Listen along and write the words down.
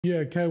Yeah,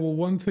 okay. Well,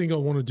 one thing I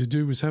wanted to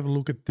do was have a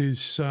look at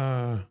this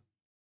Starfield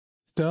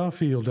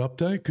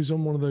update, because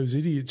I'm one of those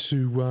idiots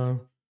who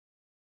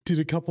did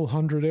a couple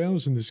 100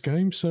 hours in this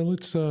game. So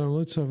let's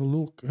have a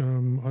look. I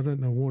don't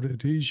know what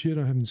it is yet.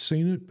 I haven't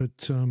seen it,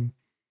 but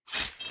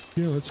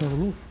yeah, let's have a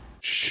look.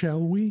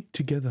 Shall we?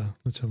 Together.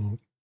 Let's have a look.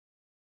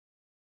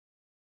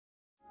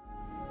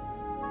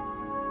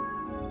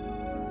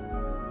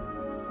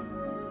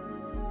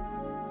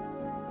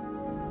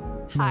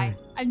 Hi,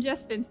 I'm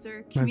Jess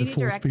Finster,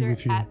 Community Director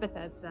at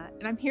Bethesda,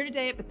 and I'm here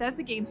today at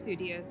Bethesda Game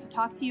Studios to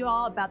talk to you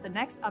all about the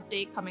next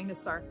update coming to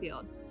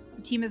Starfield.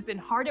 The team has been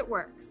hard at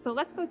work, so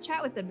let's go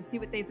chat with them to see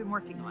what they've been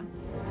working on.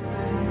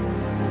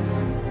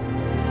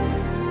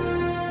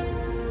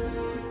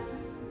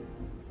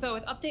 So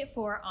with Update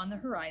 4 on the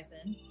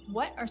horizon,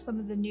 what are some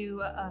of the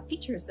new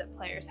features that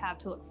players have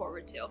to look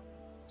forward to?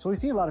 So we've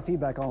seen a lot of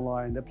feedback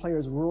online that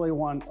players really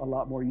want a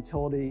lot more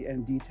utility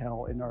and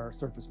detail in our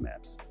surface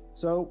maps.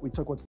 So we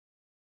took what's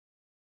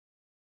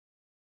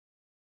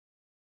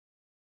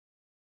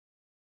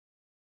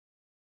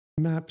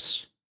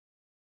maps,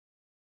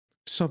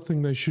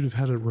 something they should have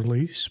had at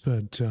release,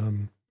 but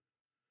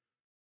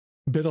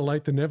better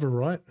late than never,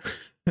 right?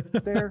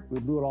 there, we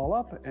blew it all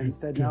up, and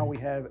instead now we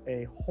have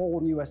a whole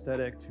new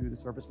aesthetic to the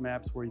surface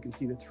maps where you can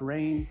see the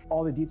terrain,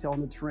 all the detail in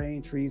the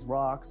terrain, trees,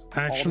 rocks,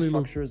 all the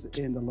structures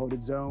in the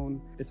loaded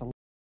zone. It's a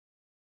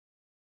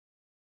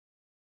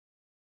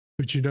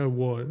But you know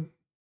what?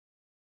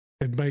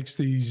 It makes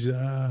these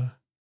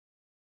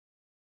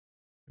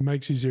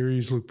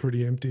areas look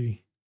pretty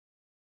empty.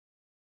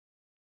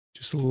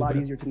 Just a lot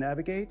easier to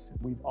navigate.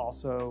 We've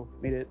also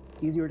made it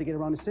easier to get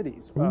around the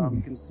cities.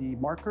 You can see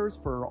markers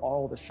for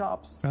all the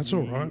shops. That's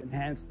all right.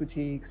 Enhanced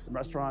boutiques,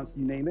 restaurants,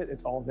 you name it,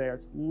 it's all there.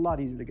 It's a lot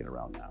easier to get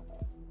around now.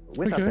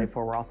 With Update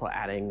 4, we're also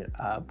adding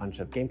a bunch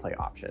of gameplay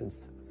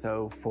options.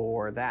 So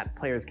for that,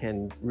 players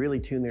can really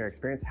tune their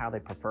experience how they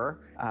prefer.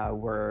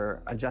 We're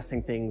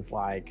adjusting things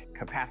like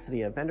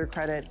capacity of vendor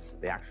credits,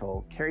 the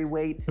actual carry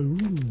weight. Ooh.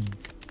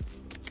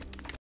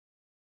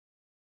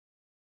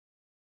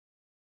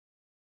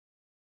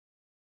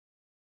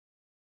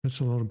 That's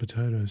a lot of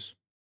potatoes.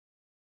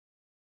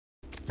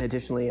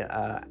 Additionally,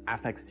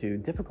 affects to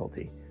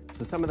difficulty.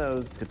 So some of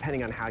those,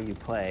 depending on how you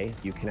play,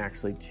 you can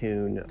actually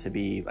tune to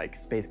be like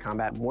space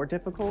combat more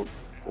difficult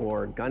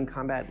or gun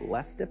combat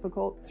less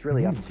difficult. It's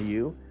really up to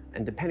you.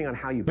 And depending on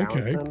how you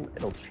balance them,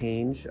 it'll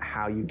change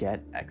how you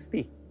get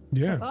XP.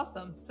 Yeah. That's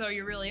awesome. So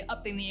you're really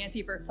upping the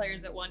ante for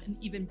players that want an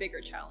even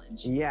bigger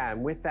challenge. Yeah,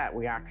 and with that,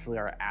 we actually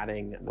are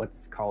adding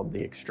what's called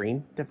the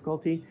extreme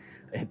difficulty.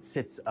 It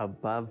sits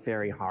above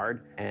very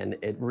hard, and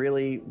it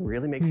really,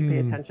 really makes you pay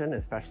attention,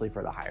 especially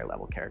for the higher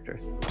level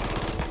characters.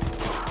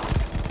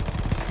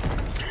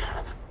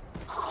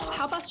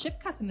 How about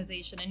ship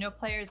customization? I know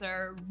players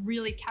are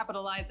really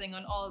capitalizing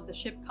on all of the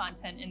ship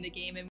content in the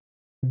game. And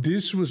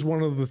this was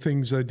one of the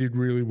things they did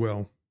really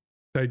well.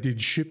 They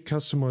did ship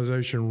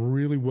customization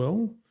really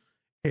well.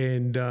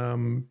 And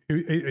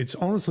it's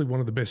honestly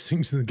one of the best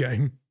things in the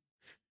game.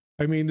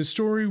 I mean, the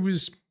story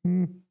was,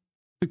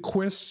 the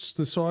quests,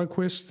 the side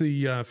quests,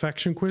 the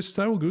faction quests,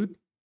 they were good.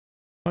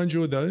 I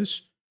enjoyed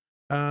those.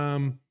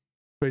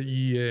 But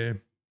yeah,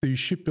 the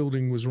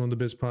shipbuilding was one of the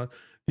best parts.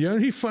 The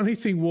only funny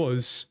thing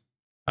was,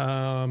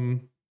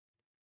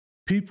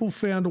 people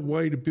found a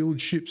way to build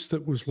ships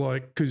that was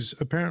like, because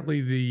apparently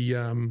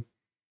the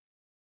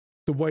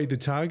way the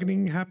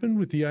targeting happened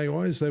with the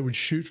AI is they would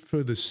shoot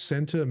for the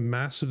center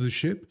mass of the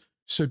ship.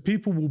 So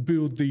people will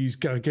build these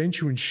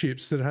gargantuan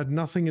ships that had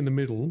nothing in the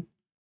middle,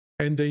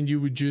 and then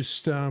you would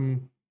just the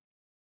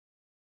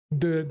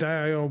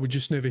AI would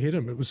just never hit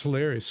them. It was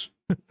hilarious.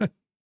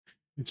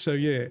 So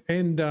yeah,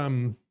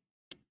 and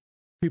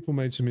people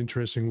made some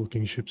interesting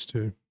looking ships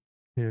too.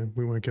 Yeah,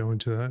 we won't go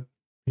into that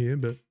here,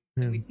 but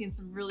yeah. We've seen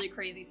some really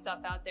crazy stuff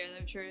out there that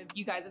I'm sure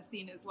you guys have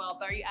seen as well.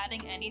 But are you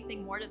adding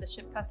anything more to the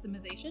ship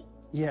customization?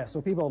 Yeah, so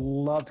people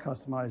love to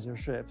customize their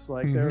ships.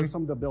 Like there are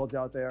some of the builds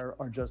out there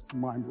are just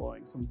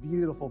mind-blowing. Some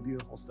beautiful,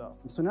 beautiful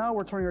stuff. So now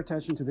we're turning our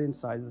attention to the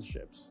inside of the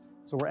ships.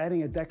 So we're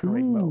adding a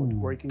decorate mode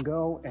where you can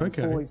go and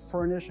fully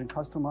furnish and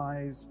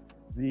customize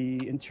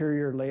the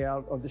interior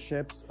layout of the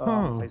ships,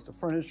 place the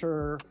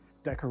furniture,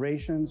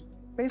 decorations,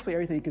 basically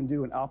everything you can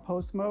do in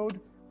outpost mode.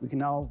 We can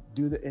now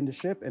do that in the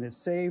ship, and it's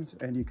saved,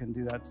 and you can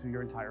do that to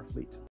your entire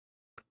fleet.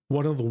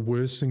 One of the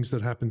worst things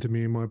that happened to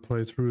me in my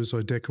playthrough is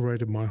I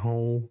decorated my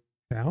whole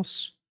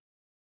house,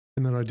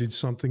 and then I did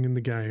something in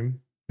the game.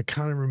 I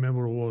can't even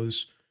remember what it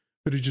was,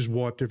 but it just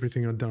wiped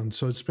everything I'd done.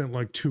 So I spent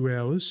like 2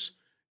 hours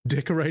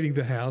decorating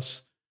the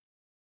house.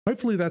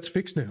 Hopefully that's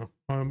fixed now.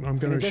 I'm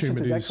going to assume it is. In addition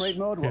to decorate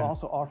mode, we're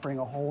also offering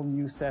a whole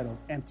new set of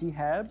empty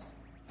habs.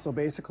 So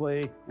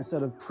basically,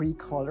 instead of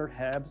pre-cluttered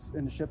habs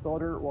in the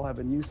shipbuilder, we'll have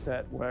a new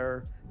set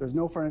where there's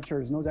no furniture,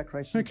 there's no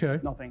decoration,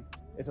 nothing.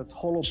 It's a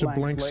total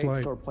blank slate,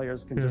 so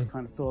players can just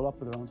kind of fill it up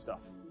with their own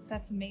stuff.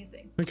 That's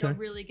amazing. They'll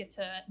really get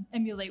to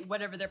emulate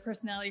whatever their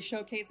personality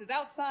showcases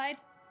outside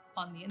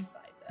on the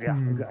inside. Yeah,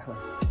 exactly.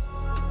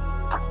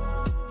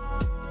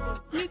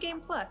 New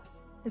Game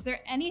Plus. Is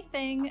there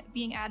anything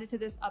being added to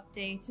this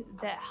update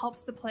that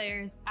helps the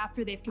players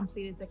after they've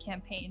completed the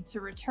campaign to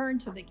return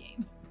to the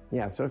game?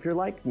 Yeah, so if you're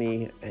like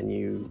me and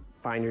you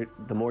find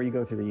the more you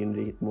go through the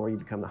Unity, the more you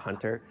become the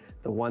hunter,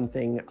 the one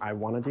thing I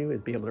want to do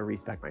is be able to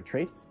respec my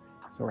traits.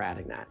 So we're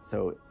adding that.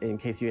 So in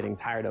case you're getting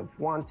tired of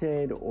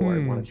Wanted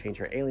or want to change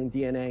your alien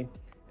DNA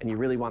and you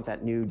really want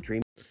that new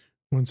dream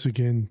Once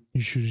again,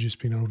 you should have just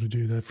been able to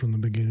do that from the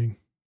beginning,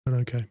 but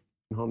okay.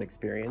 home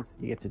experience,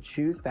 you get to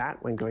choose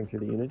that when going through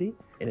the Unity.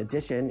 In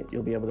addition,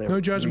 you'll be able to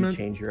No judgment.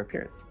 change your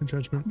appearance. No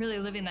judgment. Really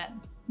living that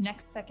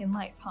next second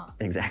life, huh?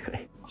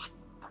 Exactly. Awesome.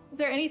 Is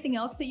there anything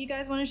else that you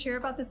guys want to share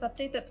about this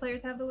update that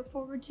players have to look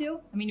forward to?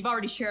 I mean, you've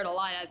already shared a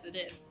lot as it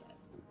is, but...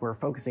 We're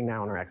focusing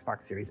now on our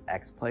Xbox Series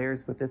X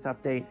players with this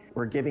update.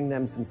 We're giving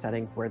them some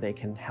settings where they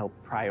can help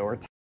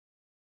prioritize.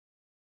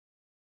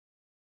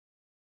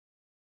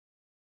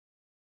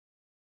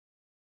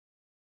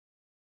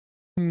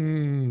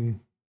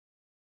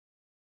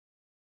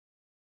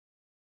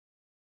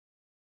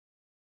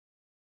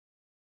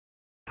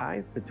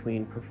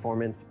 Between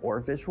performance or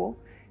visual.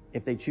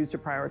 If they choose to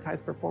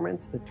prioritize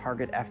performance, the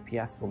target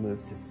FPS will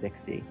move to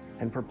 60.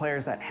 And for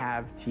players that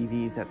have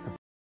TVs that support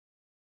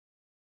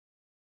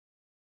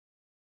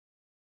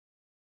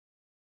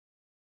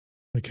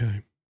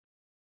Okay.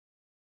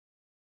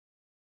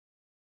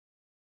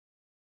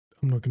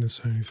 I'm not going to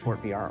say anything.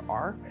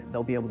 VRR,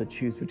 they'll be able to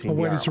choose between. Oh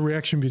wait, VRR. it's a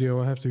reaction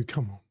video. I have to.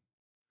 Come on.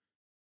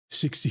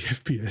 60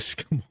 FPS.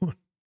 Come on.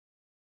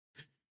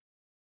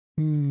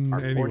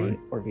 R40 Anyway.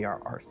 or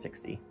VRR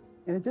 60.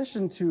 In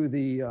addition to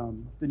the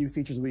new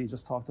features we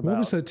just talked about, What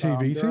was that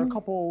TV there are a thing?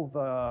 couple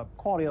of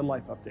quality of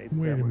life updates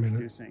Wait that a we're minute.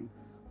 introducing.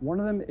 One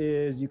of them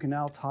is you can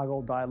now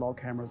toggle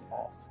dialogue cameras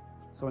off.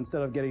 So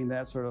instead of getting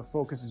that sort of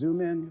focus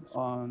zoom in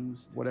on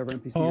whatever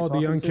NPC you're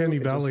talking the Uncanny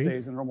to, it Valley. just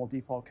stays in normal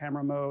default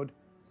camera mode.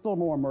 It's a little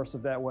more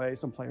immersive that way.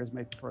 Some players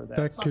may prefer that.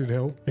 That could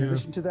help. In Yeah.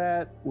 addition to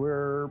that,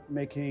 we're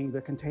making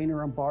the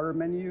container and barter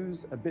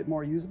menus a bit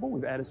more usable.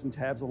 We've added some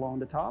tabs along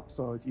the top,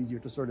 so it's easier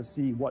to sort of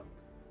see what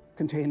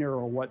container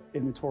or what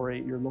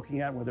inventory you're looking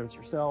at, whether it's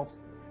yourself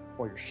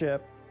or your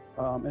ship.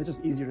 And it's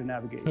just easier to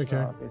navigate.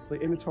 Okay.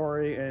 Basically,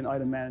 inventory and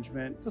item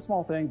management. It's a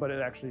small thing, but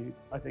it actually,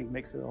 I think,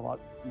 makes it a lot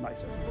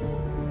nicer.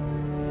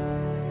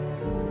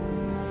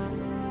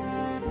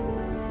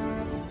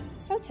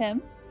 So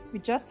Tim, we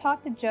just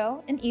talked to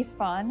Joe and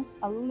Isfan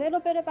a little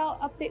bit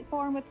about Update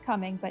 4 and what's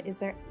coming, but is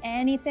there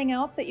anything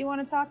else that you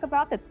want to talk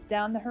about that's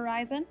down the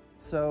horizon?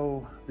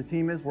 So the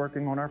team is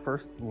working on our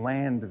first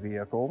land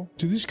vehicle.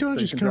 Did this guy so you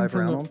just can come drive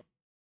from the... around I on.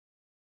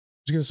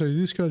 was going to say, did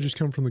this guy just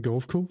come from the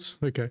golf course?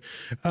 Okay.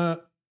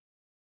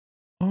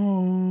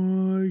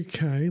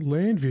 Okay,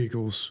 land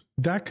vehicles.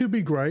 That could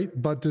be great,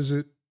 but does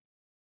it...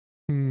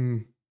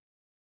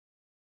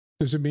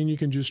 Does it mean you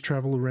can just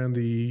travel around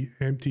the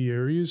empty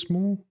areas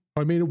more?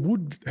 I mean, it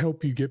would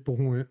help you get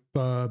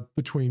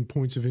between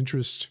points of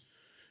interest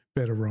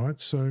better, right?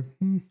 So...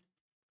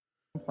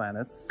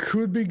 planets.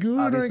 Could be good.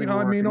 Obviously,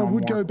 I we're mean, I working on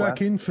would go more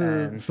back in quests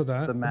for and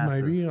that. the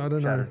massive Maybe. I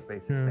don't know. Shattered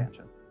Space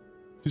expansion.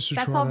 Just to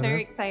That's try all that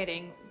very out.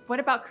 exciting. What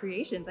about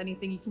creations?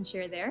 Anything you can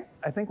share there?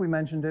 I think we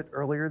mentioned it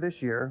earlier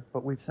this year,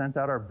 but we've sent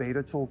out our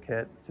beta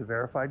toolkit to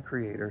verified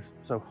creators,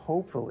 so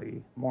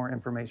hopefully more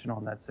information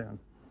on that soon.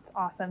 It's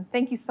awesome.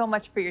 Thank you so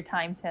much for your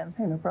time, Tim.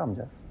 Hey, no problem,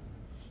 Jess.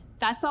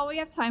 That's all we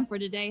have time for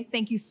today.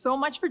 Thank you so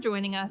much for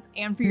joining us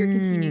and for your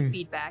continued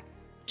feedback.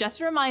 Just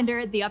a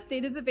reminder, the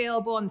update is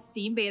available on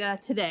Steam Beta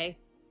today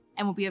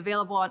and will be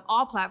available on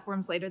all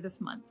platforms later this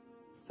month.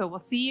 So we'll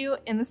see you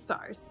in the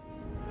stars.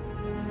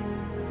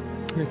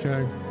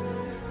 Okay.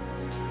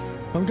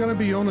 I'm going to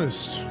be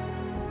honest.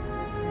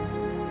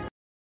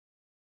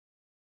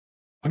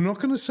 I'm not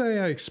going to say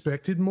I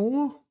expected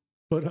more,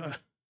 but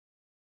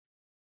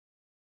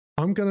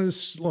I'm going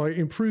to like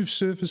improve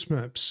surface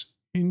maps,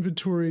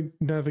 inventory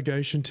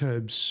navigation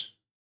tabs,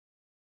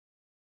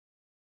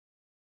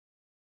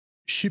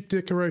 ship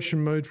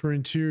decoration mode for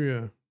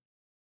interior,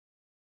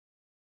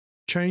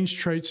 change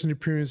traits and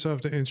appearance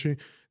after entering.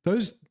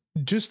 Those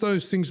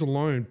things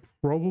alone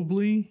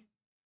probably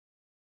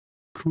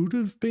could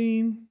have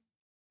been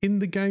in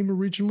the game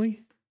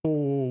originally,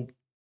 or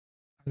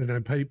I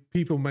don't know,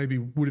 people maybe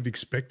would have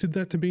expected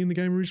that to be in the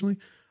game originally.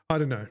 I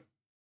don't know.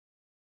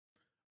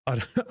 I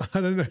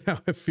don't know how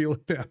I feel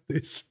about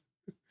this.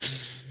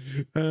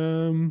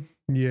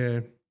 Yeah.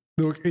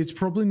 Look, it's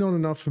probably not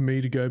enough for me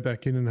to go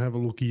back in and have a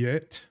look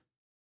yet.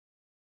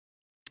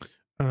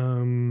 It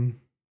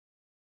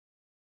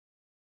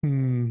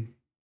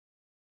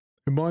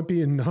might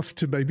be enough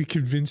to maybe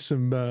convince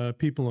some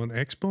people on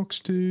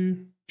Xbox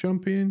to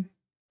jump in.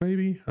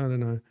 Maybe, I don't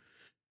know.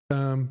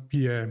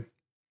 Yeah,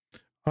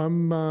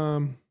 I'm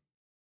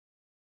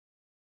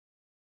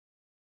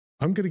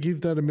going to give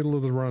that a middle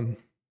of the run.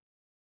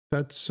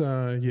 That's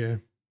yeah,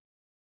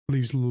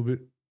 leaves a little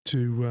bit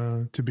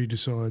to be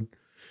decided.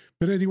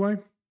 But anyway,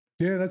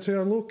 yeah, that's how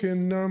I look,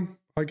 and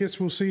I guess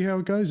we'll see how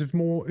it goes. If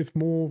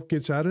more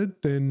gets added,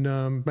 then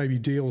maybe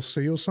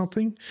DLC or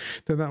something,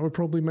 then that would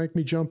probably make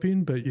me jump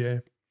in. But yeah,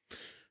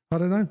 I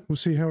don't know. We'll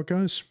see how it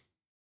goes.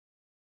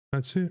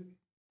 That's it.